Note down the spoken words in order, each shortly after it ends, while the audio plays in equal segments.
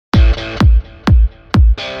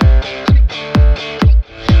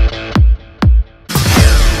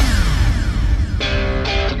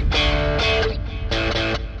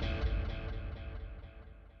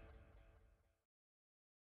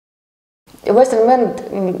Western men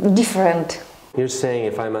different. You're saying,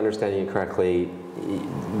 if I'm understanding you correctly,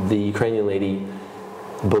 the Ukrainian lady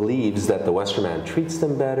believes that the Western man treats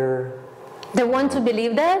them better. They want to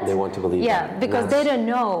believe that? They want to believe that. Yeah, because they don't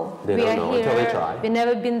know. They don't know until they try. We've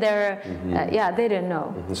never been there. Yeah, they don't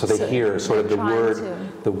know. So they hear sort of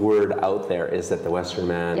the word out there is that the Western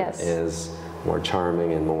man is more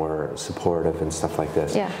charming and more supportive and stuff like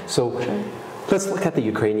this. Yeah. So let's look at the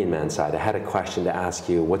Ukrainian man side. I had a question to ask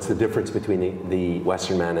you. What's the difference between the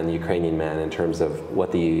Western man and the Ukrainian man in terms of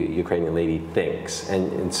what the Ukrainian lady thinks?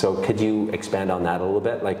 And so could you expand on that a little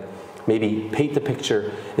bit? Like, maybe paint the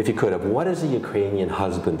picture, if you could, of what is a Ukrainian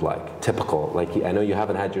husband like, typical. Like, I know you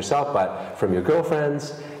haven't had yourself, but from your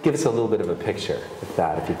girlfriends, give us a little bit of a picture of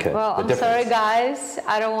that, if you could. Well, I'm sorry, guys.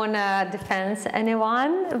 I don't want to defend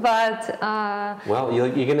anyone, but... well, you're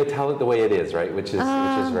going to tell it the way it is, right? Which is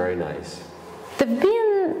very nice.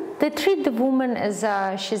 They treat the woman as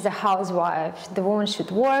she's a housewife. The woman should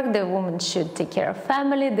work, the woman should take care of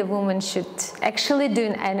family, the woman should actually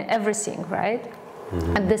do everything, right?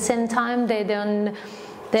 At the same time, they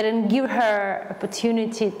don't give her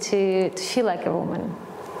opportunity to feel like a woman.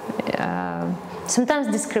 Sometimes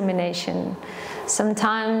discrimination,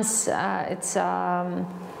 sometimes it's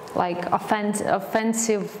like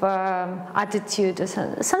offensive attitude or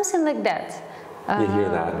something like that. You hear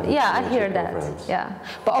that? Yeah, I hear that. Yeah,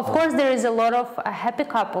 but of course there is a lot of happy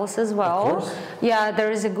couples as well. Of course. Yeah,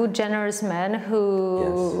 there is a good, generous man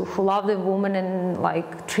who love the woman and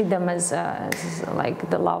like treat them as like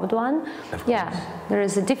the loved one. Yeah, there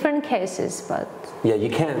is different cases, but yeah, you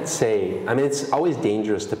can't say. I mean, it's always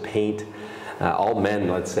dangerous to paint all men,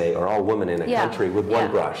 let's say, or all women in a country with one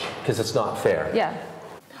brush, because it's not fair. Yeah.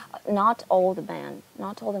 Not all the men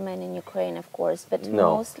in Ukraine, of course, but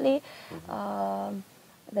mostly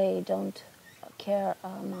they don't care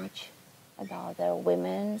much about their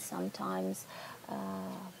women. Sometimes,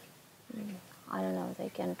 I don't know,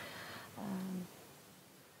 they can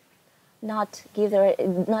not give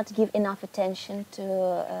enough attention to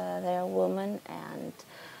their woman and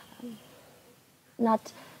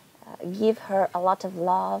not give her a lot of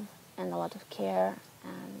love and a lot of care,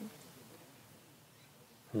 and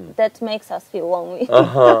that makes us feel lonely.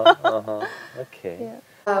 Okay.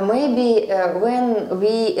 Yeah. Maybe when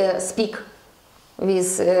we speak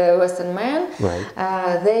with Western men,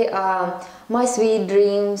 they are my sweet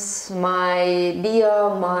dreams, my dear,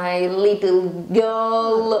 my little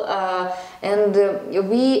girl, and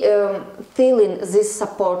we feeling this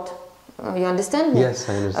support. You understand me? Yes,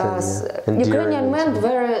 I understand. Yeah. Ukrainian men,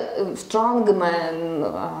 very strong man.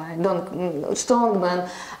 Strong man.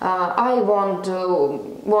 I want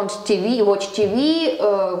watch TV.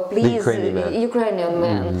 Please, Ukrainian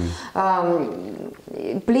man.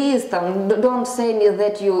 Please, don't say me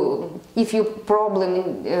that if you problem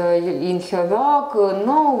in her work.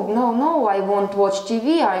 No. I won't watch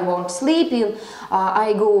TV. I won't sleep in.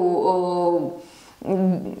 I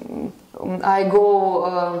go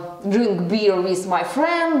drink beer with my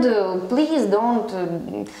friend. Please don't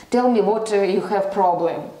tell me what you have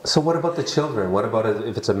problem. So what about the children? What about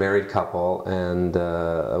if it's a married couple and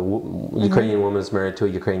a Ukrainian woman is married to a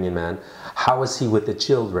Ukrainian man? How is he with the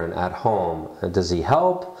children at home? Does he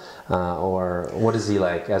help? Or what is he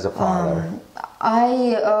like as a father?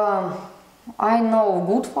 I know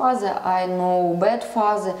good father, I know bad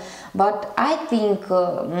father, but I think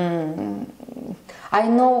I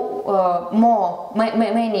know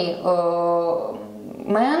many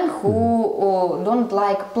men who don't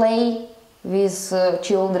like play with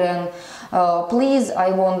children. Please, I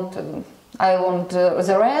want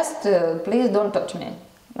the rest. Please don't touch me.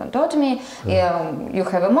 Don't touch me. You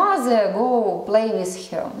have a mother. Go play with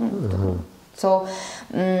her. So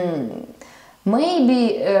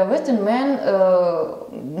maybe Western men.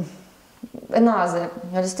 Another,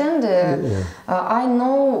 you understand? I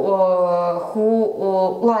know who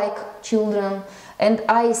like children, and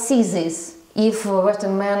I see this. If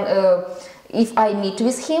Western man, if I meet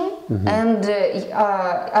with him and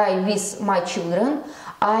I with my children,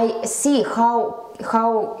 I see how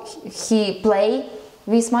he play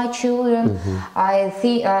with my children. I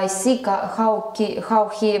see how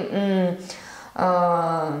he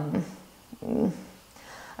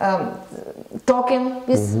talking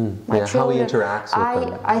with my children. How he interacts with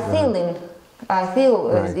them. I feel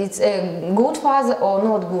it's a good father or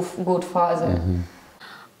not good father.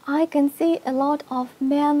 I can see a lot of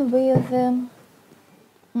men with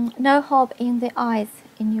no hope in the eyes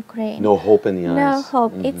in Ukraine. No hope in the eyes. No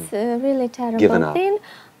hope. It's a really terrible thing.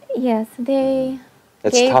 Yes, they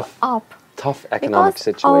gave up. Tough economic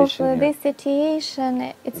situation. Because of this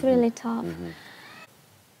situation, it's really tough.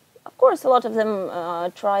 Of course, a lot of them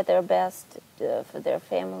try their best for their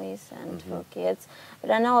families and for kids. But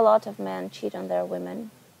I know a lot of men cheat on their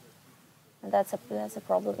women, and that's a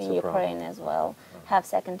problem in Ukraine as well. Have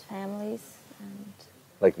second families and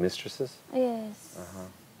like mistresses. Yes,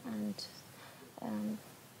 and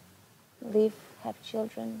have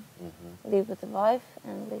children, live with the wife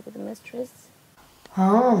and live with the mistress.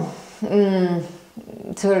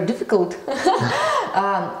 It's very difficult.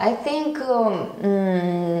 I think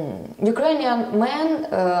Ukrainian men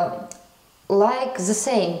like the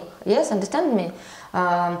same. Yes, understand me?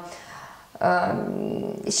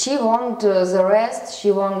 She want the rest. She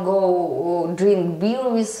won't go drink beer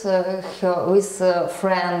with a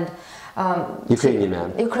friend. Ukrainian man.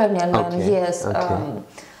 Ukrainian man. Okay. Yes. Okay.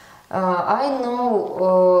 I know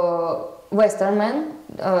Western man.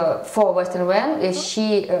 For Western man,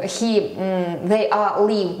 they are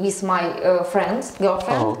live with my girlfriend.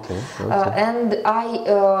 Oh, okay. Okay. And I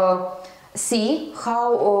see how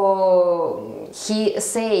he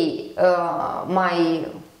say my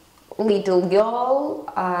little girl,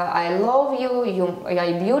 I love you, you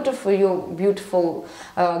are beautiful, you beautiful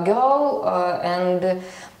girl, and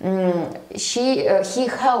he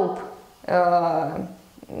help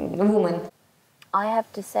woman. I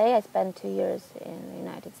have to say, I spent 2 years in the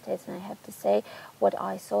United States, and I have to say what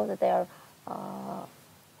I saw, that they are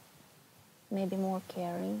maybe more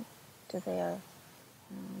caring to their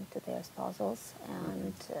spousals,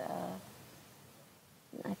 and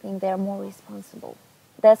I think they are more responsible.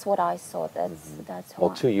 That's what I saw. That's well,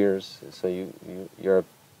 why. 2 years. So you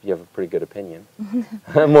have a pretty good opinion,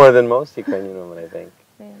 more than most Ukrainian women, I think.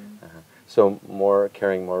 Yeah. So more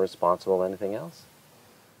caring, more responsible. Anything else?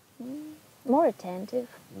 More attentive.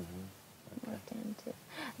 More attentive.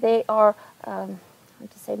 They are, how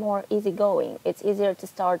to say, more easygoing. It's easier to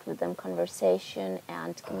start with them conversation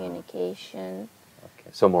and communication. Okay.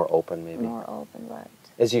 So more open, maybe. More open, right?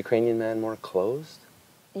 Is a Ukrainian man more closed?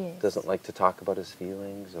 Yes. Doesn't like to talk about his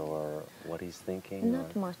feelings or what he's thinking?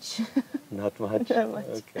 Not much. Not much? Not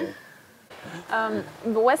much. Okay.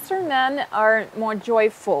 The Western men are more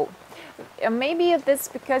joyful. Maybe that's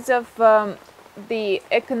because of the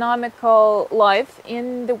economical life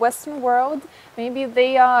in the Western world. Maybe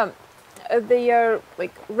they are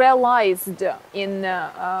like realized in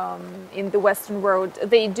the Western world.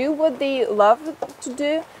 They do what they love to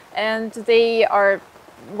do, and they are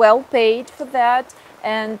well paid for that,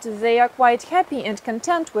 and they are quite happy and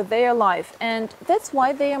content with their life, and that's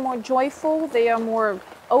why they are more joyful, they are more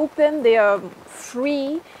open, they are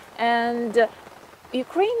free. And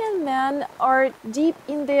Ukrainian men are deep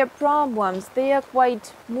in their problems. They are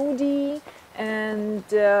quite moody and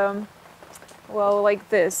well, like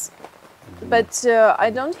this. But I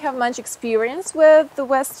don't have much experience with the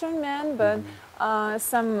Western men, but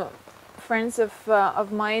some friends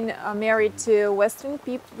of mine are married to Western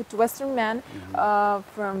people, to Western men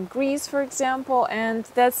from Greece, for example, and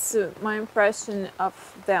that's my impression of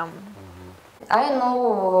them. I know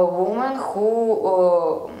a woman who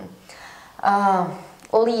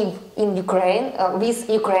live in Ukraine with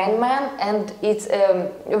Ukrainian man, and it's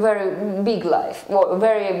a very big life, or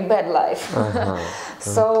very bad life.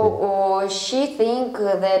 So she think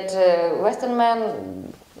that Western man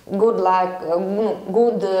good, like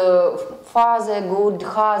good father, good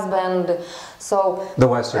husband. So the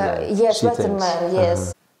Western man. Yes, Western man. Yes.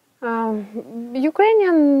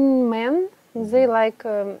 Ukrainian men, they like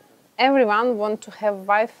everyone want to have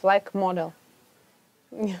wife like model.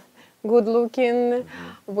 Good looking,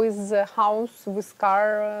 with a house, with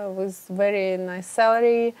car, with very nice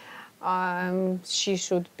salary. She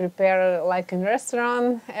should prepare like in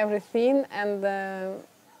restaurant, everything, and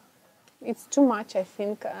it's too much, I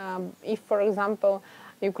think. If, for example,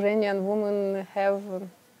 Ukrainian women have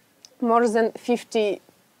more than 50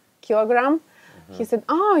 kilogram, he said,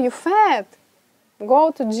 "Oh, you fat, go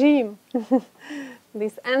to gym."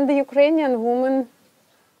 This, and the Ukrainian woman,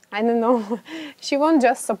 I don't know, she won't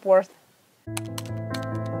just support.